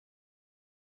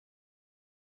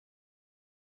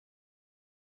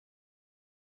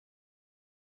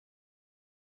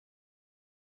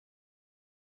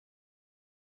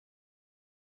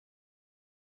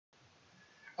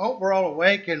Hope we're all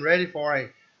awake and ready for a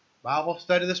Bible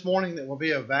study this morning that will be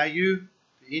of value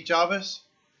to each of us.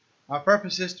 My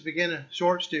purpose is to begin a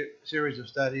short series of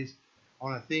studies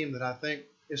on a theme that I think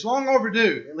is long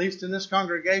overdue, at least in this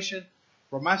congregation.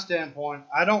 From my standpoint,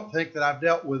 I don't think that I've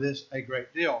dealt with this a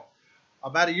great deal.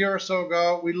 About a year or so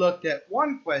ago, we looked at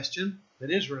one question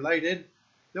that is related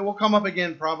that will come up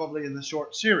again probably in the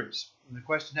short series. And the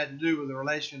question had to do with the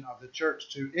relation of the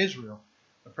church to Israel,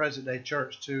 the present-day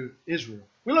church to Israel.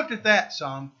 We looked at that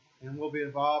some, and we'll be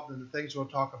involved in the things we'll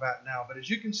talk about now. But as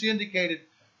you can see indicated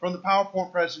from the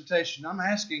PowerPoint presentation, I'm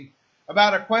asking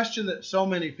about a question that so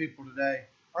many people today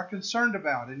are concerned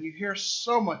about, and you hear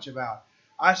so much about.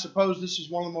 I suppose this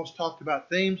is one of the most talked about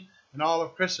themes in all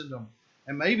of Christendom,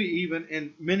 and maybe even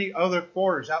in many other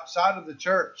quarters outside of the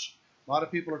church. A lot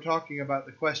of people are talking about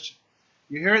the question.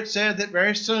 You hear it said that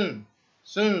very soon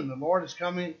the Lord is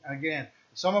coming again.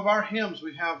 Some of our hymns,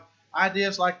 we have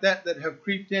ideas like that have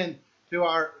creeped in to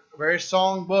our various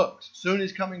song books. Soon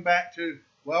He's coming back to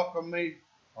welcome me,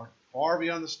 or far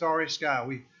beyond the starry sky.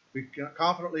 We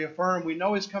confidently affirm we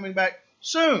know He's coming back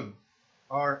soon.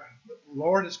 Our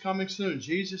Lord is coming soon.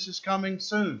 Jesus is coming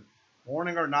soon,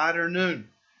 morning or night or noon.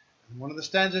 And one of the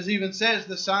stanzas even says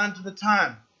the signs of the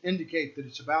time indicate that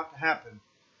it's about to happen.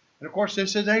 And of course,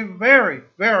 this is a very,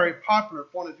 very popular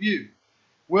point of view.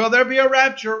 Will there be a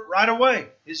rapture right away?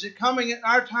 Is it coming in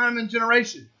our time and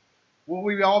generation? Will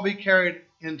we all be carried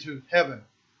into heaven?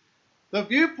 The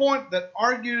viewpoint that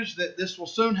argues that this will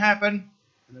soon happen,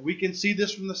 and that we can see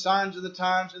this from the signs of the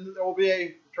times, and that there will be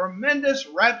a tremendous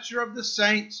rapture of the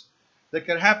saints that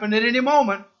could happen at any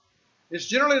moment, is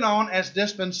generally known as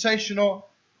dispensational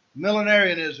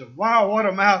millenarianism. Wow, what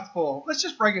a mouthful. Let's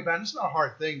just break it down. It's not a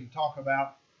hard thing to talk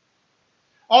about.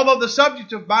 Although the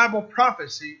subject of Bible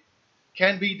prophecy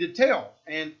can be detailed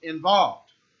and involved.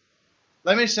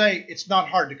 Let me say it's not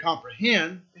hard to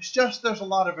comprehend. It's just there's a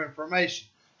lot of information.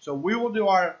 So we will do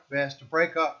our best to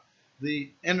break up the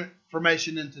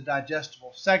information into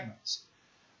digestible segments.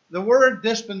 The word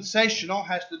dispensational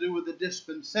has to do with the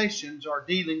dispensations or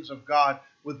dealings of God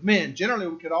with men. Generally,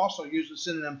 we could also use the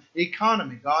synonym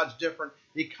economy, God's different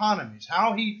economies,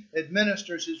 how He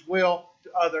administers His will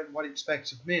to others and what He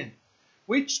expects of men.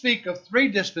 We speak of three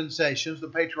dispensations, the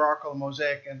patriarchal, the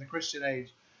Mosaic, and the Christian age.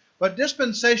 But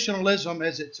dispensationalism,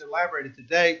 as it's elaborated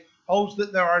today, holds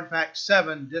that there are in fact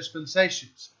 7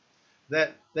 dispensations,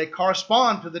 that they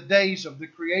correspond to the days of the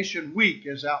creation week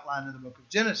as outlined in the book of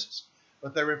Genesis,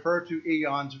 but they refer to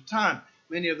eons of time.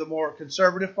 Many of the more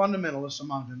conservative fundamentalists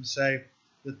among them say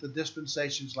that the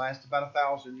dispensations last about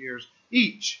 1,000 years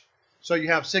each. So you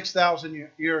have 6,000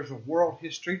 years of world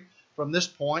history from this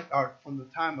point, or from the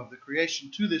time of the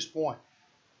creation to this point.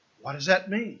 What does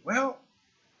that mean? Well,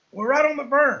 we're right on the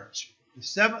verge. The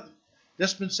 7th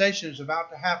dispensation is about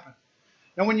to happen.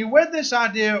 Now, when you wed this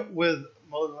idea with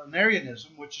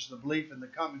millenarianism, which is the belief in the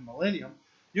coming millennium,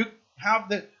 you have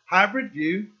the hybrid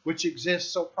view which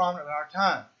exists so prominent in our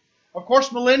time. Of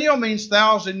course, millennial means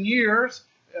 1,000 years,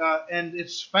 and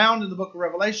it's found in the book of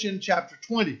Revelation, chapter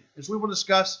 20, as we will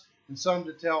discuss in some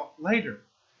detail later.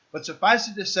 But suffice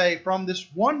it to say, from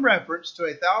this one reference to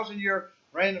a 1,000-year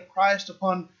reign of Christ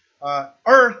upon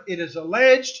earth, it is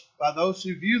alleged by those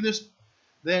who view this,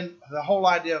 then the whole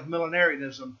idea of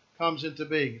millenarianism comes into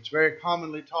being. It's very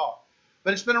commonly taught.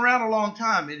 But it's been around a long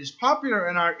time. It is popular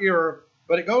in our era,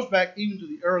 but it goes back even to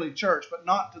the early church, but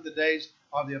not to the days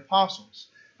of the apostles.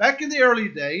 Back in the early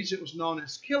days, it was known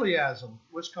as chiliasm,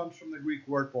 which comes from the Greek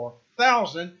word for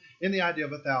 1,000, in the idea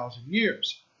of 1,000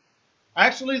 years.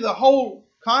 Actually, the whole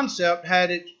concept had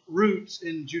its roots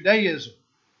in Judaism,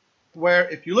 where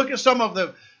if you look at some of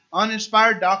the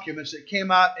uninspired documents that came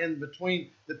out in between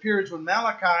the periods when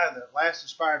Malachi, the last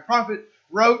inspired prophet,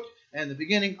 wrote, and the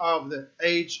beginning of the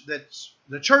age that's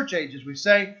the church age, as we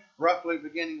say, roughly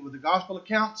beginning with the gospel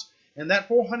accounts, in that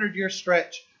 400-year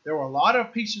stretch, there were a lot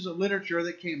of pieces of literature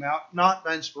that came out, not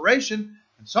by inspiration,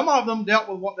 and some of them dealt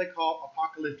with what they call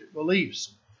apocalyptic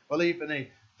beliefs, belief in a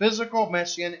physical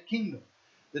messianic kingdom.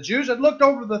 The Jews had looked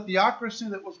over the theocracy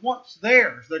that was once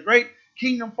theirs, the great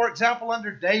kingdom, for example,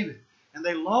 under David, and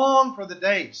they longed for the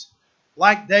days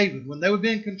like David, when they would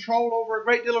be in control over a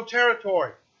great deal of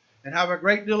territory and have a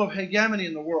great deal of hegemony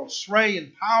in the world, sway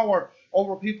and power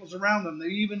over peoples around them,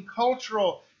 even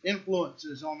cultural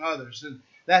influences on others. And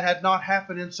that had not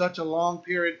happened in such a long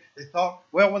period. They thought,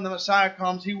 well, when the Messiah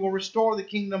comes, He will restore the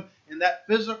kingdom in that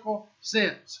physical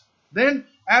sense. Then,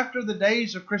 after the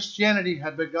days of Christianity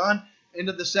had begun,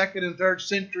 into the 2nd and 3rd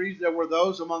centuries, there were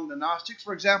those among the Gnostics,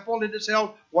 for example, it is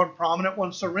held one prominent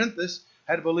one, Cerinthus,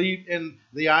 had believed in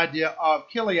the idea of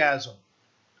chiliasm,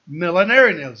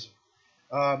 millenarianism.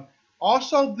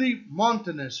 Also the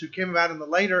Montanists, who came about in the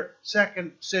later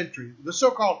 2nd century, the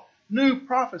so-called New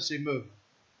Prophecy movement.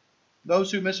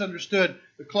 Those who misunderstood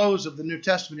the close of the New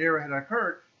Testament era had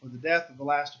occurred with the death of the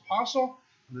last apostle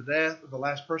and the death of the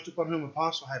last person upon whom the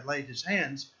apostle had laid his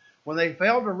hands. When they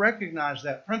failed to recognize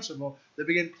that principle, they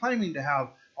began claiming to have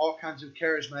all kinds of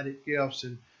charismatic gifts,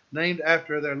 and named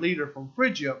after their leader from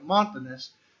Phrygia,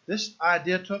 Montanus, this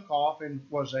idea took off and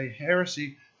was a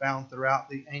heresy found throughout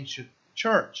the ancient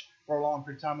church for a long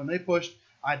period of time, and they pushed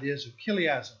ideas of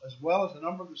Chiliasm, as well as a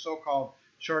number of the so-called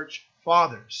church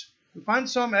fathers. We find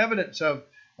some evidence of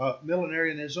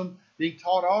millenarianism being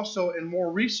taught also in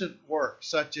more recent works,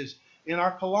 such as in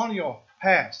our colonial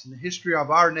past, in the history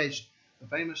of our nation. The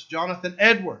famous Jonathan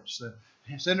Edwards, the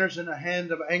Sinners in the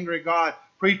Hand of an Angry God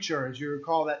preacher, as you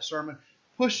recall that sermon,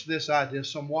 pushed this idea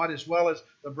somewhat, as well as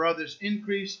the brothers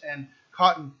Increase and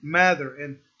Cotton Mather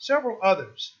and several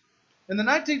others. In the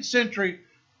 19th century,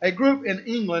 a group in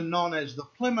England known as the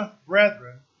Plymouth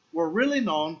Brethren were really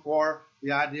known for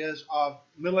the ideas of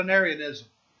millenarianism.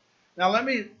 Now let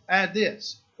me add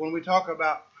this. When we talk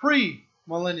about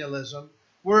premillennialism,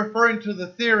 we're referring to the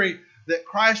theory that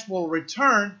Christ will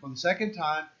return for the second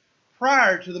time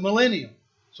prior to the millennium.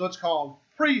 So it's called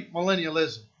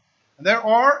premillennialism. And there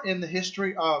are in the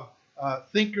history of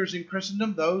thinkers in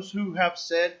Christendom those who have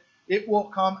said it will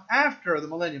come after the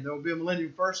millennium. There will be a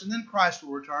millennium first, and then Christ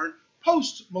will return,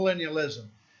 post-millennialism.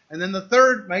 And then the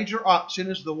third major option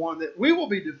is the one that we will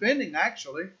be defending,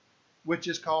 actually, which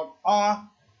is called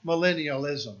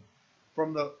amillennialism,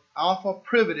 from the alpha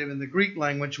privative in the Greek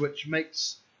language, which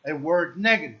makes a word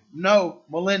negative, no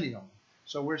millennium.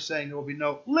 So we're saying there will be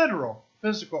no literal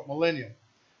physical millennium.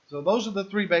 So those are the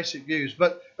three basic views.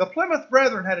 But the Plymouth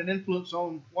Brethren had an influence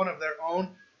on one of their own,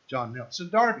 John Nelson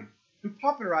Darby, who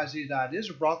popularized these ideas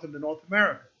and brought them to North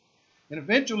America. And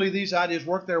eventually these ideas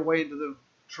worked their way into the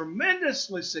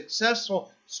tremendously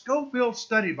successful Scofield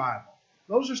Study Bible.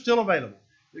 Those are still available.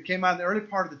 It came out in the early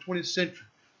part of the 20th century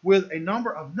with a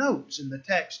number of notes in the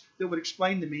text that would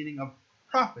explain the meaning of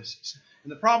prophecies.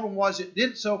 And the problem was it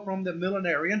did so from the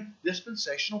millenarian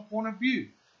dispensational point of view.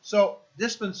 So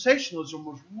dispensationalism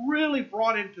was really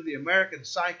brought into the American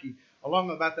psyche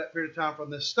along about that period of time from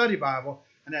this study Bible,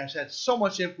 and has had so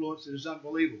much influence that is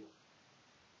unbelievable.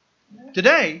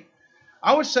 Today,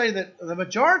 I would say that the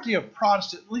majority of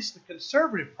Protestant, at least the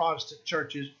conservative Protestant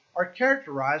churches, are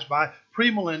characterized by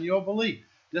premillennial belief,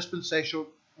 dispensational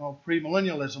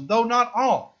premillennialism, though not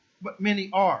all, but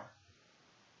many are.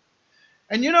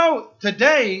 And you know,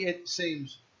 today it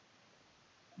seems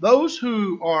those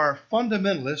who are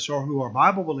fundamentalists or who are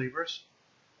Bible believers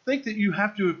think that you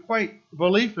have to equate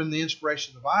belief in the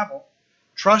inspiration of the Bible,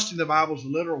 trusting the Bible as the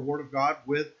literal Word of God,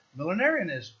 with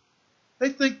millenarianism. They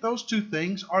think those two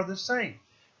things are the same.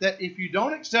 That if you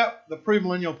don't accept the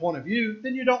premillennial point of view,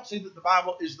 then you don't see that the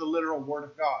Bible is the literal Word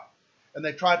of God. And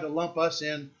they tried to lump us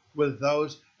in with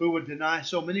those who would deny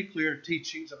so many clear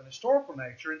teachings of an historical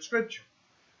nature in Scripture,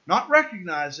 not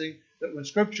recognizing that when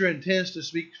Scripture intends to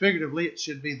speak figuratively, it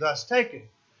should be thus taken,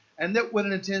 and that when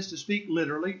it intends to speak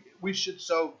literally, we should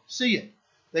so see it.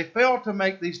 They fail to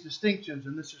make these distinctions,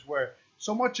 and this is where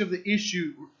so much of the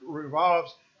issue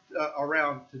revolves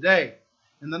around today.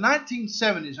 In the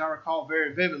 1970s, I recall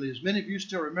very vividly, as many of you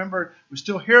still remember, we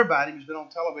still hear about him, he's been on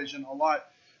television a lot,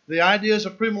 the ideas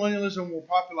of premillennialism were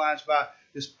popularized by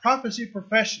this prophecy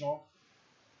professional,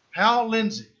 Hal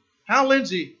Lindsey. Hal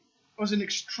Lindsey was an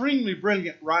extremely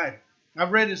brilliant writer.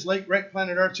 I've read his late Great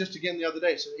Planet Earth just again the other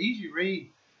day. It's an easy read,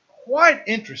 quite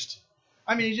interesting.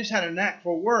 I mean, he just had a knack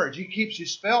for words. He keeps you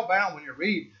spellbound when you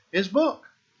read his book.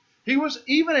 He was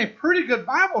even a pretty good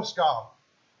Bible scholar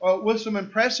with some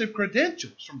impressive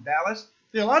credentials from Dallas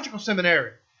Theological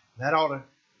Seminary. That ought to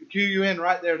cue you in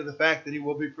right there to the fact that he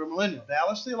will be premillennial.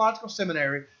 Dallas Theological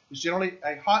Seminary is generally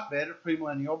a hotbed of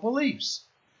premillennial beliefs.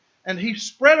 And he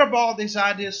spread abroad these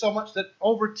ideas so much that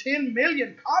over 10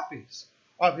 million copies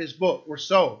of his book were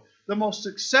sold. The most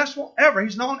successful ever.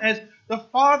 He's known as the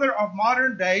father of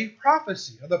modern day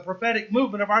prophecy, or the prophetic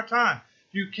movement of our time.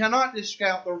 You cannot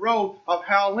discount the role of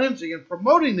Hal Lindsey in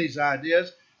promoting these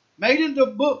ideas, made into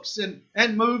books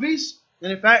and movies.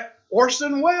 And in fact,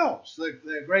 Orson Welles,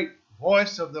 the great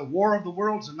voice of the War of the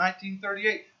Worlds in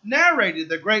 1938, narrated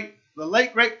the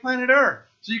late Great Planet Earth.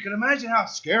 So you can imagine how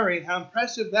scary and how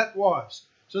impressive that was.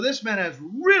 So this man has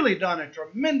really done a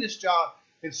tremendous job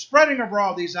in spreading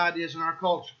abroad these ideas in our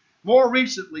culture. More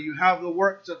recently, you have the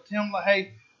works of Tim LaHaye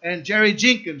and Jerry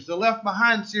Jenkins, the Left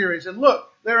Behind series. And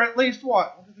look, there are at least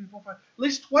what? 1, 2, 3, 4, 5, at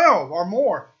least 12 or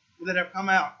more that have come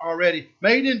out already,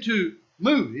 made into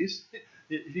movies,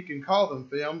 if you can call them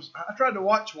films. I tried to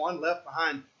watch one, Left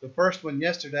Behind, the first one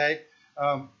yesterday.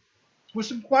 with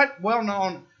some quite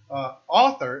well-known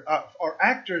or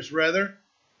actors rather.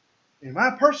 In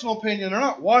my personal opinion, they're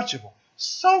not watchable.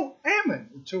 So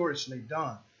amateurishly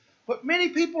done. But many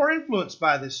people are influenced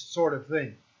by this sort of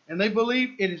thing. And they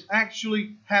believe it is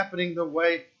actually happening the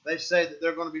way they say, that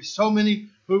there are going to be so many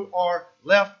who are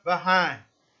left behind.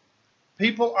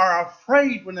 People are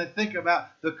afraid when they think about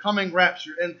the coming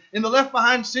rapture. And in the Left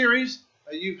Behind series,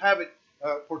 you have it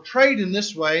portrayed in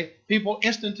this way. People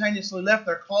instantaneously left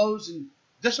their clothes and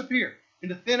disappeared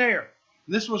into thin air.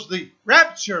 And this was the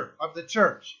rapture of the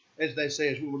church, as they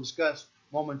say, as we will discuss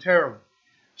momentarily.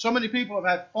 So many people have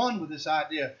had fun with this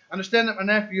idea. I understand that my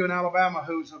nephew in Alabama,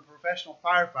 who's a professional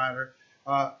firefighter,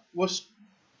 was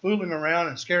fooling around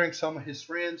and scaring some of his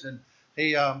friends, and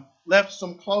he left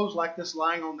some clothes like this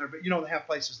lying on there. But you know, they have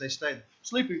places they stay,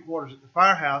 sleeping quarters at the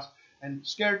firehouse, and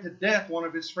scared to death one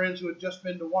of his friends who had just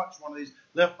been to watch one of these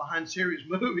Left Behind series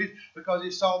movies because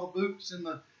he saw the boots and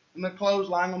the clothes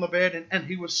lying on the bed, and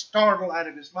he was startled out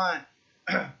of his mind.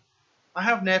 I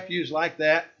have nephews like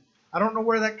that. I don't know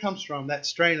where that comes from, that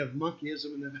strain of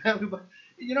monkeyism in the family, but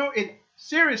you know, it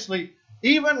seriously,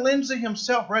 even Lindsay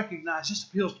himself recognized this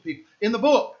appeals to people. In the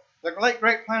book, The Late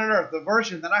Great Planet Earth, the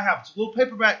version that I have, it's a little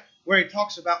paperback where he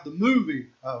talks about the movie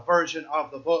version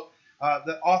of the book.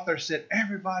 The author said,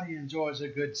 everybody enjoys a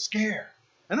good scare.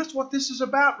 And that's what this is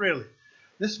about, really.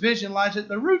 This vision lies at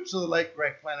the roots of the late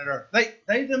great planet Earth.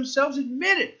 They themselves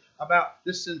admitted about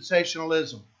this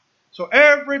sensationalism. So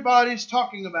everybody's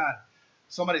talking about it.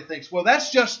 Somebody thinks, well, that's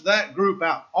just that group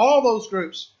out. All those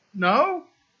groups. No,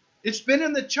 it's been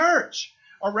in the church.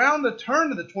 Around the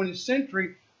turn of the 20th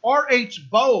century, R.H.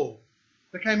 Bowe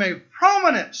became a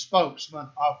prominent spokesman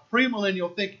of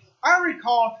premillennial thinking. I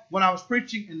recall when I was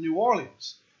preaching in New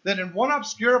Orleans that in one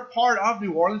obscure part of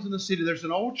New Orleans in the city, there's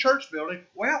an old church building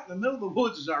way out in the middle of the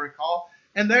woods, as I recall,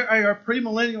 and there are a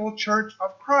premillennial Church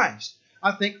of Christ,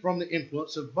 I think from the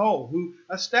influence of Bowe, who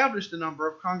established a number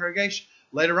of congregations.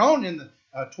 Later on in the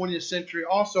 20th century,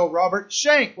 also, Robert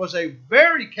Shank was a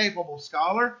very capable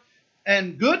scholar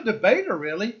and good debater,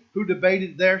 really, who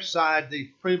debated their side, the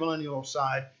premillennial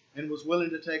side, and was willing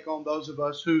to take on those of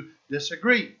us who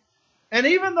disagree. And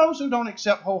even those who don't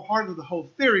accept wholeheartedly the whole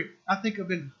theory, I think have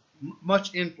been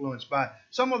much influenced by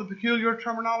some of the peculiar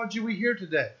terminology we hear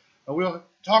today. We'll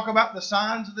talk about the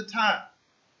signs of the time.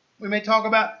 We may talk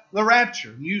about the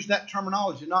rapture and use that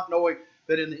terminology, not knowing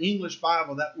that in the English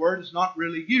Bible that word is not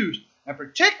really used, and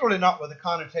particularly not with the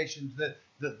connotations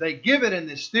that they give it in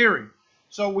this theory.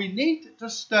 So we need to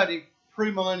study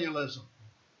premillennialism.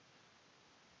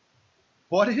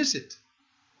 What is it?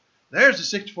 There's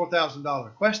a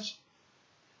 $64,000 question.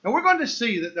 Now we're going to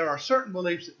see that there are certain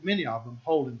beliefs that many of them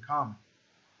hold in common.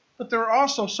 But there are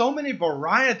also so many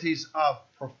varieties of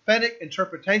prophetic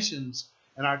interpretations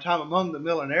in our time among the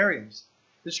millenarians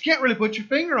that you can't really put your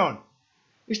finger on it.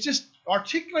 It's just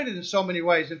articulated in so many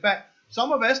ways. In fact, some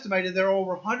have estimated there are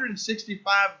over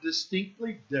 165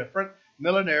 distinctly different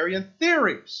millenarian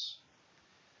theories.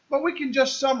 But we can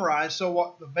just summarize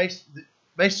what the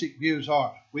basic views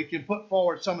are. We can put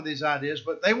forward some of these ideas,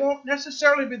 but they won't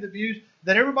necessarily be the views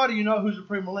that everybody you know who's a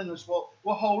premillennialist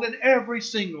will hold in every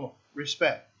single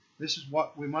respect. This is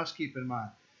what we must keep in mind.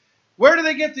 Where do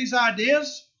they get these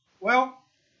ideas? Well,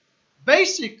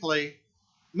 basically,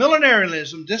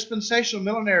 millenarianism, dispensational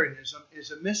millenarianism, is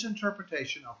a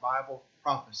misinterpretation of Bible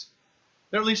prophecy.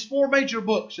 There are at least 4 major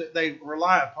books that they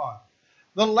rely upon.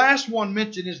 The last one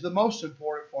mentioned is the most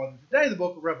important for them today, the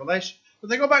book of Revelation. But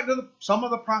they go back to some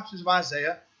of the prophecies of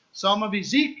Isaiah, some of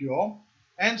Ezekiel,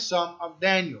 and some of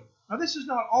Daniel. Now, this is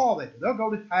not all they do. They'll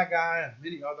go to Haggai and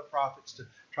many other prophets to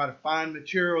try to find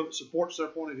material that supports their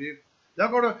point of view. They'll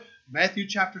go to Matthew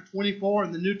chapter 24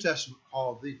 in the New Testament,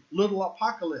 called the Little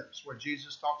Apocalypse, where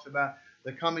Jesus talks about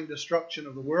the coming destruction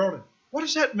of the world. And what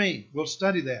does that mean? We'll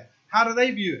study that. How do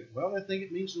they view it? Well, they think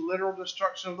it means the literal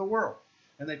destruction of the world.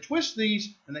 And they twist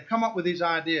these and they come up with these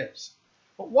ideas.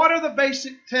 But what are the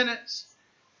basic tenets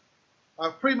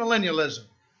of premillennialism?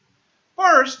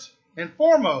 First and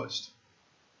foremost,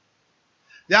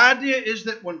 the idea is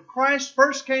that when Christ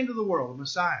first came to the world, the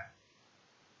Messiah,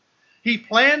 he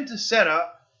planned to set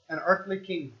up an earthly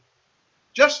kingdom,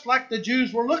 just like the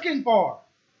Jews were looking for,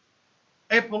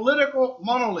 a political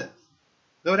monolith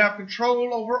that would have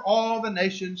control over all the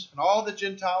nations, and all the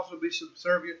Gentiles would be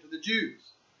subservient to the Jews.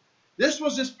 This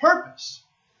was his purpose.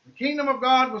 The kingdom of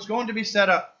God was going to be set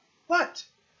up. But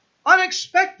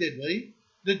unexpectedly,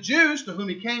 the Jews to whom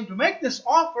he came to make this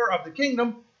offer of the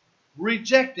kingdom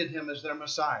rejected him as their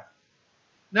Messiah.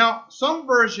 Now, some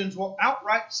versions will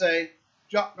outright say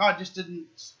God just didn't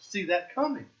see that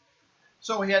coming.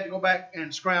 So he had to go back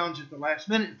and scrounge at the last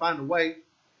minute and find a way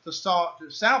to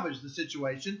salvage the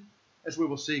situation, as we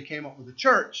will see, came up with the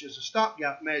church as a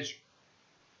stopgap measure.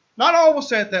 Not all will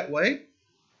say it that way.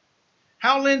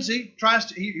 Hal Lindsey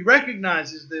he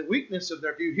recognizes the weakness of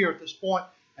their view here at this point,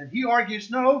 and he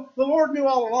argues, no, the Lord knew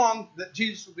all along that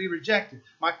Jesus would be rejected.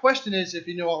 My question is, if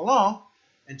he knew all along,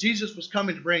 and Jesus was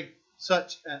coming to bring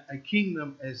such a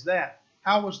kingdom as that,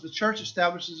 how was the church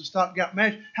established as a stopgap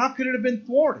measure? How could it have been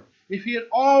thwarted? If he had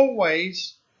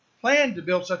always planned to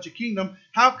build such a kingdom,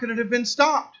 how could it have been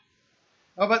stopped?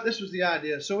 But this was the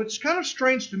idea. So it's kind of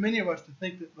strange to many of us to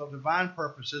think that the divine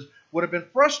purposes would have been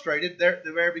frustrated there at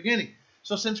the very beginning.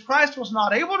 So since Christ was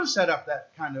not able to set up that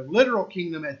kind of literal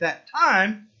kingdom at that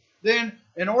time, then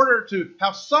in order to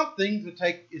have something to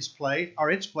take its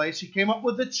place, he came up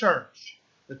with the church.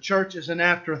 The church is an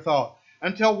afterthought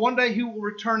until one day he will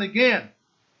return again.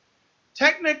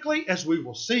 Technically, as we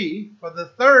will see, for the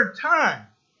third time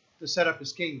to set up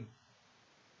his kingdom.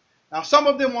 Now, some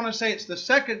of them want to say it's the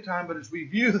second time, but as we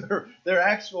view their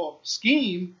actual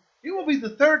scheme, it will be the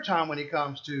third time when he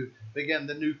comes to begin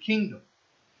the new kingdom.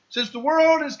 Since the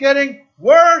world is getting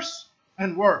worse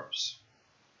and worse,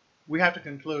 we have to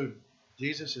conclude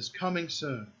Jesus is coming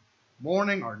soon,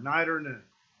 morning or night or noon.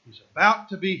 He's about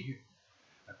to be here.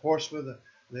 Of course, with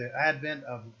the advent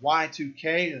of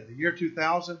Y2K, the year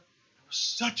 2000, it was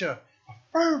such a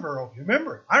fervor. Oh, you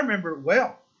remember? I remember it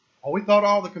well. Oh, we thought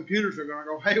all the computers were going to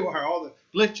go haywire, all the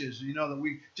glitches, that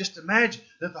we just imagined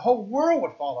that the whole world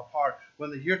would fall apart when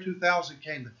the year 2000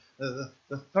 came, the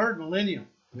third millennium,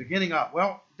 the beginning of.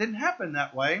 Well, it didn't happen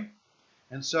that way.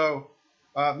 And so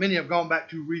many have gone back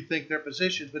to rethink their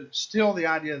positions, but it's still the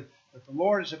idea that the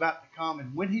Lord is about to come.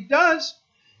 And when he does,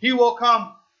 he will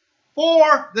come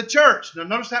for the church. Now,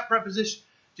 notice that preposition.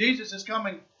 Jesus is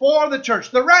coming for the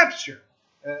church, the rapture.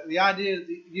 The idea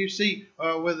that you see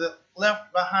with the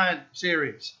Left Behind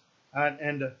series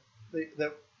and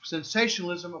the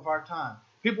sensationalism of our time.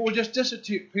 People will just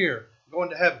disappear, going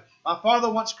to heaven. My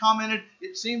father once commented,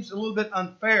 it seems a little bit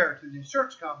unfair to the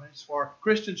insurance companies for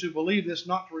Christians who believe this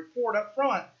not to report up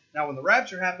front. Now, when the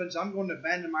rapture happens, I'm going to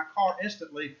abandon my car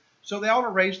instantly, so they ought to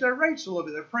raise their rates a little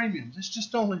bit, their premiums. It's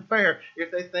just only fair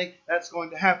if they think that's going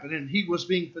to happen. And he was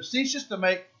being facetious to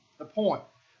make the point.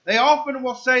 They often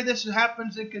will say this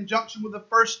happens in conjunction with the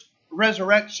first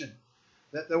resurrection,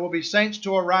 that there will be saints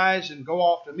to arise and go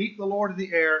off to meet the Lord of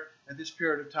the air at this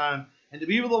period of time and to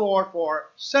be with the Lord for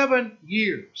 7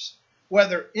 years,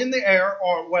 whether in the air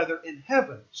or whether in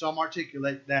heaven. Some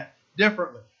articulate that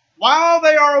differently. While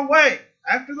they are away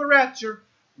after the rapture,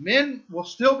 men will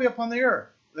still be upon the earth.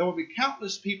 There will be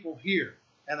countless people here,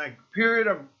 and a period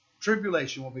of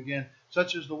tribulation will begin,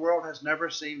 such as the world has never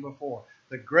seen before.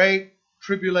 The great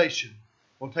tribulation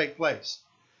will take place.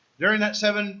 During that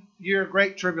 7-year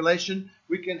great tribulation,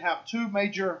 we can have two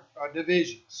major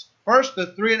divisions. First, the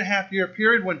 3.5-year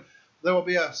period when there will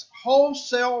be a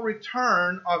wholesale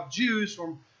return of Jews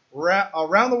from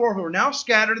around the world who are now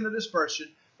scattered in the dispersion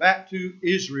back to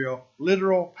Israel,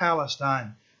 literal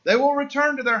Palestine. They will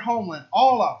return to their homeland,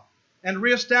 all of them, and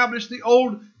reestablish the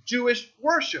old Jewish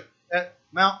worship at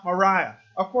Mount Moriah.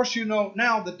 Of course, you know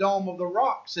now the Dome of the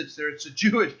Rock sits there. It's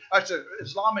an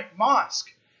Islamic mosque.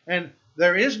 And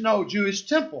there is no Jewish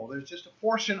temple. There's just a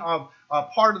portion of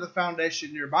part of the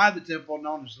foundation nearby the temple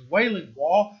known as the Wailing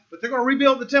Wall. But they're going to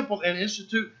rebuild the temple and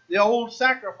institute the old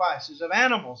sacrifices of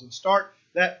animals and start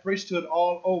that priesthood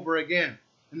all over again.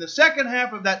 In the second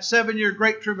half of that 7-year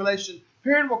Great Tribulation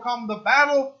period will come the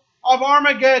Battle of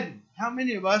Armageddon. How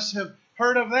many of us have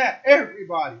heard of that?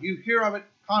 Everybody. You hear of it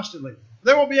constantly.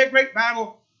 There will be a great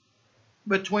battle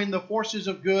between the forces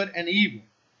of good and evil.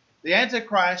 The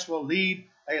Antichrist will lead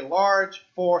a large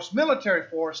force, military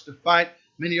force, to fight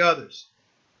many others.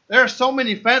 There are so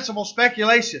many fanciful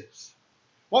speculations.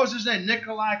 What was his name?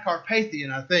 Nikolai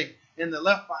Carpathian, I think, in the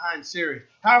Left Behind series.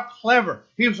 How clever.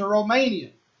 He was a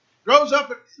Romanian. Grows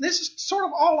up, this is sort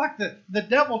of all like the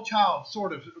devil child,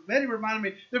 sort of. Betty reminded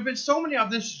me, there have been so many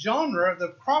of this genre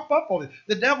that crop up on it.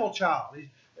 The devil child,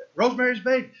 Rosemary's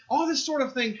Baby. All this sort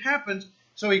of thing happens.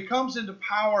 So he comes into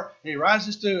power and he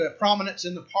rises to prominence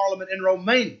in the parliament in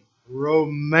Romania.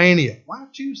 Romania. Why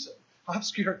choose an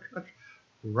obscure country?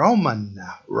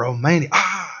 Romania.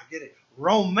 I get it.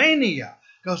 Romania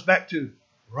goes back to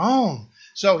Rome.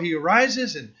 So he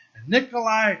arises and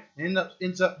Nikolai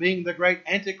ends up being the great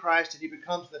Antichrist, and he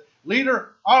becomes the leader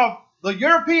of the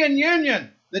European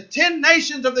Union. The 10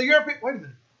 nations of the European... Wait a minute.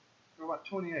 There were about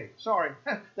 28. Sorry.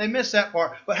 They missed that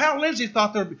part. But Hal Lindsey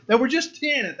thought there were just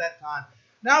 10 at that time.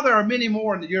 Now there are many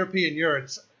more in the European Union,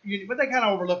 but they kind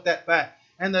of overlooked that fact.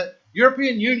 And the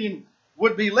European Union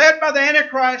would be led by the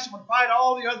Antichrist and would fight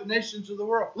all the other nations of the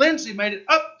world. Lindsey made it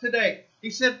up to date. He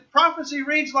said prophecy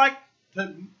reads like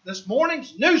this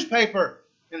morning's newspaper.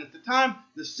 And at the time,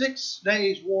 the 6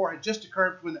 Days War had just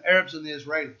occurred between the Arabs and the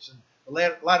Israelis in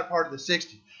the latter part of the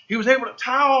 60s. He was able to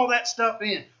tie all that stuff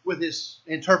in with his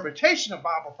interpretation of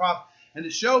Bible prophecy and to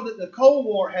show that the Cold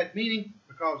War had meaning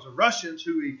because the Russians,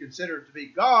 who he considered to be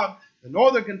God, the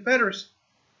Northern Confederates,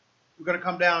 were going to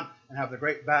come down and have the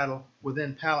great battle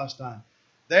within Palestine.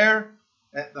 There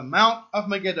at the Mount of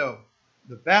Megiddo,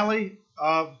 the Valley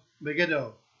of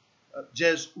Megiddo,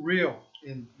 Jezreel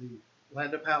in the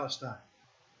land of Palestine.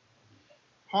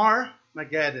 Har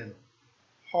Megiddon,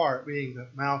 Har being the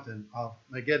mountain of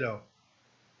Megiddo.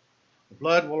 The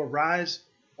blood will arise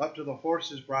up to the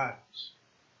horses' bridles.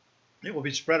 It will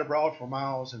be spread abroad for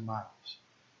miles and miles.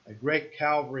 A great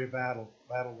Calvary battle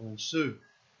will ensue.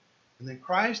 And then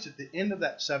Christ, at the end of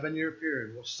that 7-year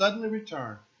period, will suddenly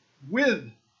return with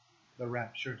the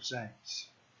raptured saints.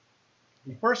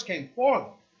 He first came for them.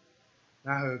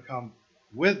 Now he will come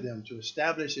with them to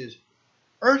establish his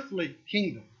earthly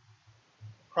kingdom.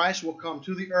 Christ will come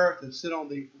to the earth and sit on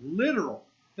the literal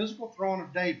physical throne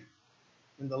of David,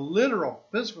 in the literal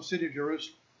physical city of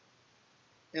Jerusalem,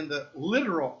 in the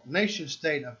literal nation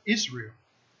state of Israel.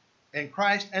 And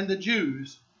Christ and the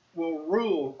Jews will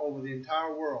rule over the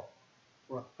entire world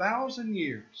for 1,000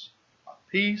 years of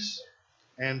peace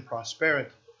and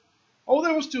prosperity. Oh,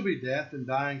 there will still be death and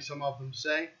dying, some of them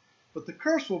say, but the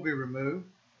curse will be removed.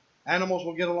 Animals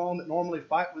will get along that normally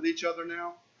fight with each other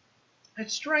now.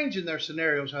 It's strange in their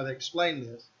scenarios how they explain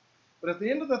this, but at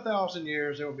the end of the 1,000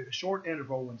 years, there will be a short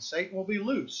interval when Satan will be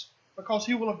loose, because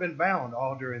he will have been bound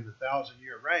all during the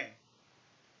 1,000-year reign.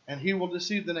 And he will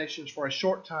deceive the nations for a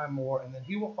short time more, and then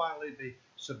he will finally be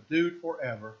subdued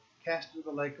forever, cast into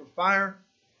the lake of fire,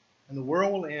 and the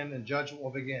world will end and judgment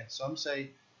will begin. Some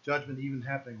say judgment even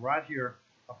happening right here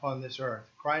upon this earth.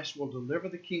 Christ will deliver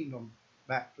the kingdom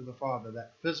back to the Father,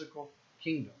 that physical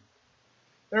kingdom.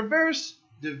 There are various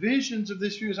divisions of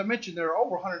this view. As I mentioned, there are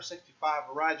over 165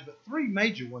 varieties, but 3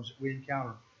 major ones that we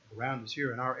encounter around us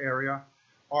here in our area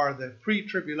are the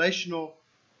pre-tribulational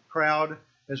crowd,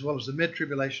 as well as the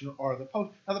mid-tribulational or the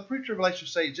post. Now, the pre-tribulation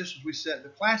say, just as we said, the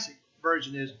classic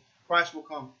version is Christ will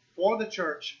come for the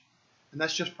church, and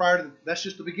that's just that's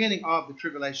just the beginning of the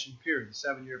tribulation period, the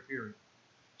 7-year period.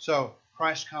 So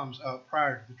Christ comes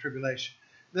prior to the tribulation.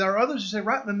 There are others who say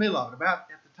right in the middle of it, about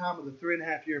at the time of the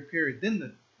 3.5-year period, then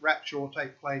the rapture will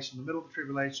take place in the middle of the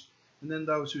tribulation. And then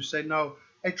those who say, no,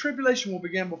 a tribulation will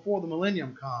begin before the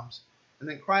millennium comes, and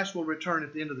then Christ will return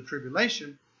at the end of the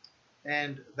tribulation,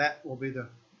 and that will be the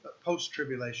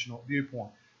post-tribulational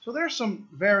viewpoint. So there are some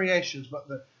variations, but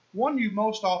the one you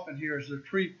most often hear is the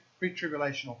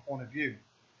pre-tribulational point of view.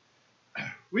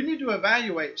 We need to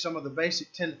evaluate some of the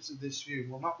basic tenets of this view.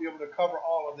 We'll not be able to cover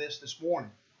all of this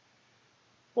morning.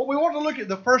 But we want to look at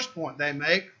the first point they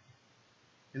make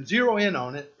and zero in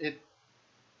on it. It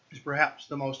is perhaps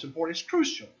the most important. It's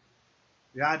crucial.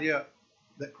 The idea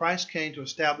that Christ came to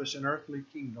establish an earthly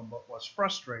kingdom but was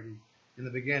frustrated in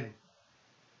the beginning.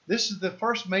 This is the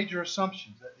first major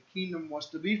assumption, that the kingdom was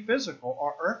to be physical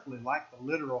or earthly, like the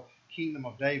literal kingdom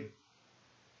of David.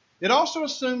 It also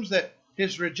assumes that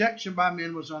his rejection by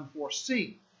men was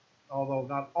unforeseen. Although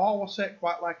not all will say it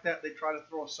quite like that, they try to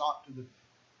throw a sop to the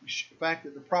fact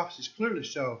that the prophecies clearly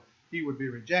show he would be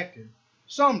rejected.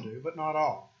 Some do, but not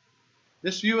all.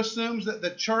 This view assumes that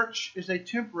the church is a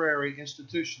temporary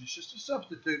institution. It's just a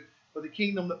substitute for the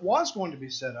kingdom that was going to be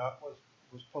set up,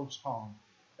 was postponed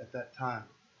at that time.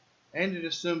 And it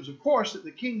assumes, of course, that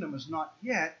the kingdom is not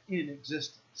yet in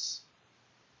existence.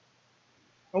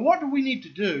 And what do we need to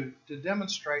do to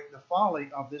demonstrate the folly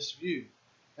of this view?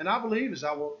 And I believe, as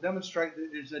I will demonstrate,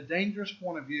 that it is a dangerous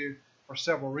point of view for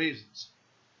several reasons.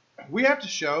 We have to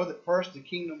show that first the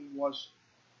kingdom was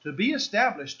to be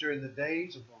established during the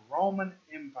days of the Roman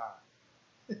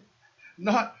Empire.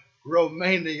 Not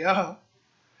Romania,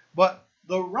 but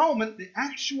the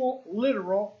actual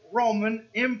literal Roman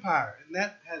Empire. And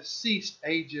that has ceased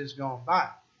ages gone by.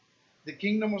 The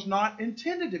kingdom was not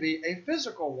intended to be a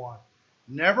physical one.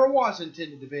 Never was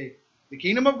intended to be. The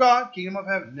kingdom of God, kingdom of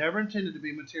heaven, never intended to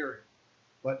be material,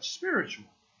 but spiritual.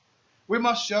 We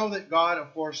must show that God,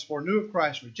 of course, foreknew of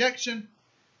Christ's rejection,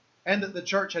 and that the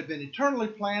church had been eternally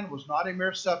planned, was not a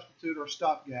mere substitute or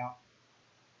stopgap.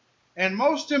 And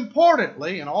most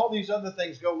importantly, and all these other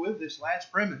things go with this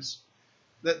last premise,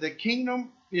 that the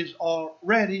kingdom is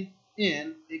already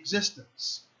in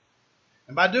existence.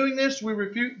 And by doing this, we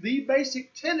refute the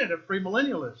basic tenet of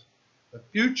premillennialism, the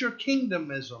future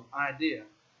kingdomism idea.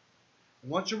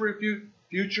 And once you refute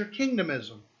future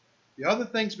kingdomism, the other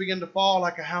things begin to fall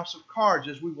like a house of cards,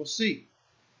 as we will see.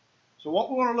 So what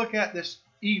we want to look at this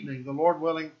evening, the Lord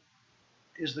willing,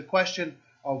 is the question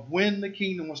of when the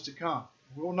kingdom was to come.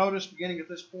 We'll notice beginning at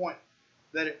this point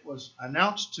that it was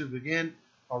announced to begin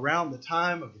around the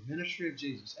time of the ministry of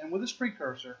Jesus. And with his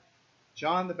precursor,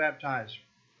 John the Baptizer.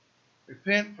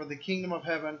 Repent, for the kingdom of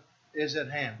heaven is at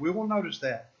hand. We will notice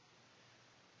that.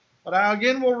 But I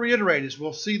again will reiterate, as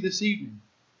we'll see this evening,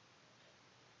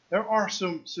 there are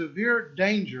some severe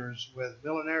dangers with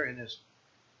millenarianism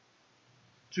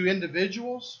to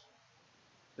individuals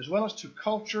as well as to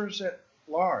cultures at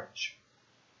large.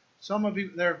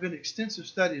 There have been extensive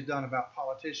studies done about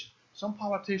politicians. Some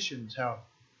politicians have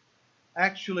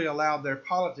actually allowed their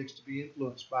politics to be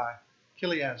influenced by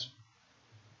Chiliasm.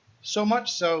 So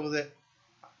much so that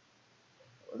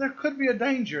there could be a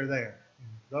danger there.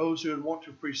 Those who would want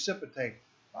to precipitate.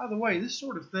 By the way, this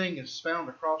sort of thing is found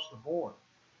across the board.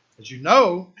 As you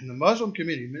know, in the Muslim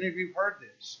community, many of you have heard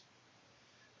this.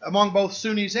 Among both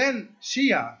Sunnis and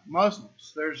Shia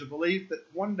Muslims, there's a belief that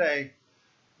one day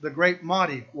the great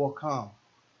Mahdi will come.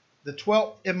 The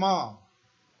 12th Imam.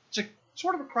 It's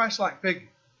sort of a Christ-like figure.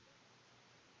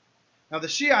 Now the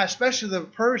Shia, especially the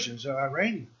Persians or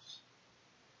Iranians,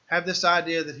 have this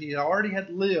idea that he already had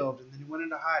lived and then he went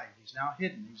into hiding. He's now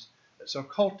hidden.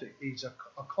 He's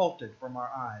occulted from our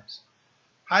eyes.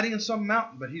 Hiding in some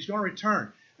mountain, but he's going to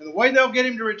return. And the way they'll get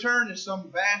him to return is some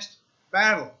vast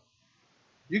battle.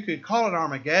 You could call it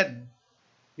Armageddon.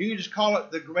 You can just call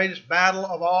it the greatest battle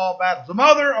of all battles. The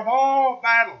mother of all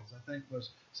battles, I think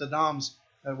was Saddam's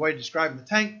way of describing the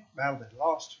tank battle that he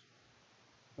lost.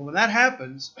 And when that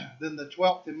happens, then the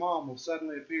 12th Imam will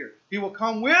suddenly appear. He will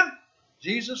come with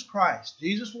Jesus Christ.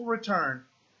 Jesus will return.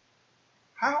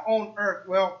 How on earth?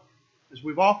 Well, as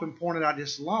we've often pointed out,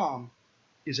 Islam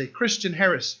is a Christian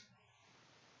heresy.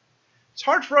 It's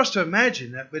hard for us to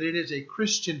imagine that, but it is a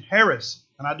Christian heresy.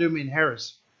 And I do mean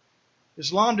heresy.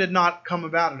 Islam did not come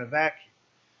about in a vacuum.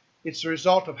 It's the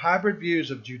result of hybrid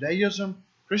views of Judaism,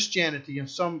 Christianity, and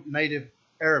some native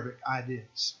Arab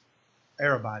ideas.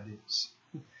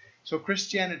 So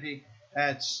Christianity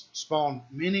has spawned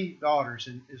many daughters,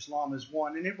 and Islam is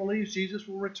one. And it believes Jesus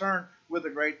will return with a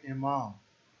great Imam.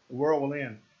 The world will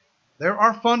end. There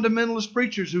are fundamentalist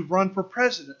preachers who've run for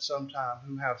president sometime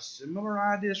who have similar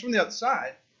ideas from the other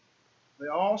side. They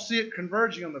all see it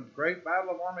converging on the great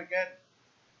battle of Armageddon.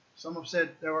 Some have said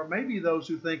there are maybe those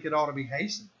who think it ought to be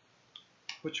hastened.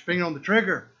 Put your finger on the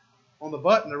trigger, on the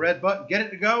button, the red button. Get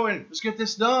it to go and let's get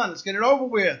this done. Let's get it over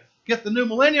with. Get the new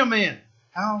millennium in.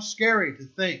 How scary to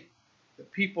think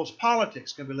that people's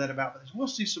politics can be led about by this. We'll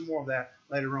see some more of that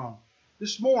later on.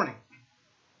 This morning,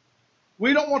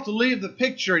 we don't want to leave the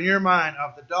picture in your mind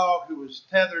of the dog who was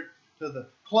tethered to the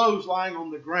clothes lying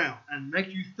on the ground and make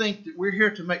you think that we're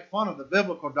here to make fun of the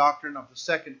biblical doctrine of the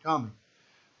second coming.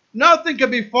 Nothing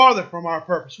could be farther from our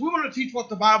purpose. We want to teach what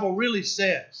the Bible really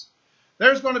says.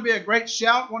 There's going to be a great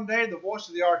shout one day, the voice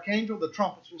of the archangel, the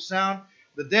trumpets will sound,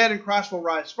 the dead in Christ will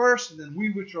rise first, and then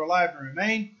we which are alive and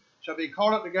remain shall be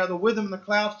caught up together with them in the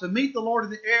clouds to meet the Lord in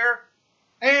the air,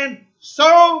 and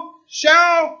so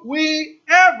shall we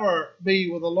ever be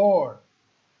with the Lord.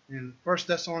 In 1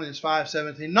 Thessalonians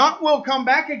 5:17, not will come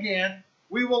back again,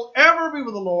 we will ever be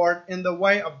with the Lord in the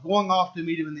way of going off to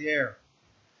meet him in the air.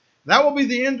 That will be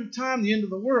the end of time, the end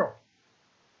of the world.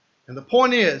 And the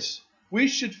point is, we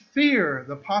should fear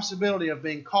the possibility of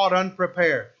being caught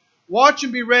unprepared. Watch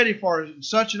and be ready for it in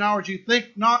such an hour as you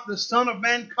think not the Son of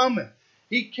Man cometh.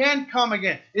 He can come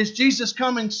again. Is Jesus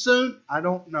coming soon? I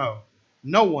don't know.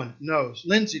 No one knows.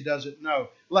 Lindsay doesn't know.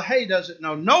 LaHaye doesn't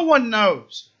know. No one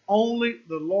knows. Only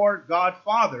the Lord God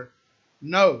Father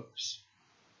knows.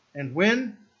 And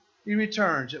when he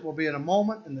returns, it will be in a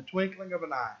moment, in the twinkling of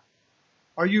an eye.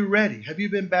 Are you ready? Have you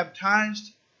been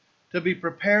baptized to be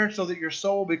prepared so that your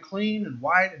soul will be clean and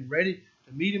white and ready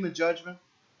to meet him in judgment?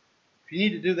 If you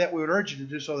need to do that, we would urge you to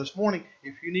do so this morning.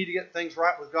 If you need to get things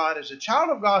right with God as a child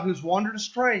of God who's wandered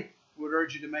astray, we would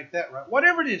urge you to make that right.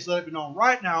 Whatever it is, let it be known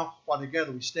right now while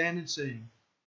together we stand and sing.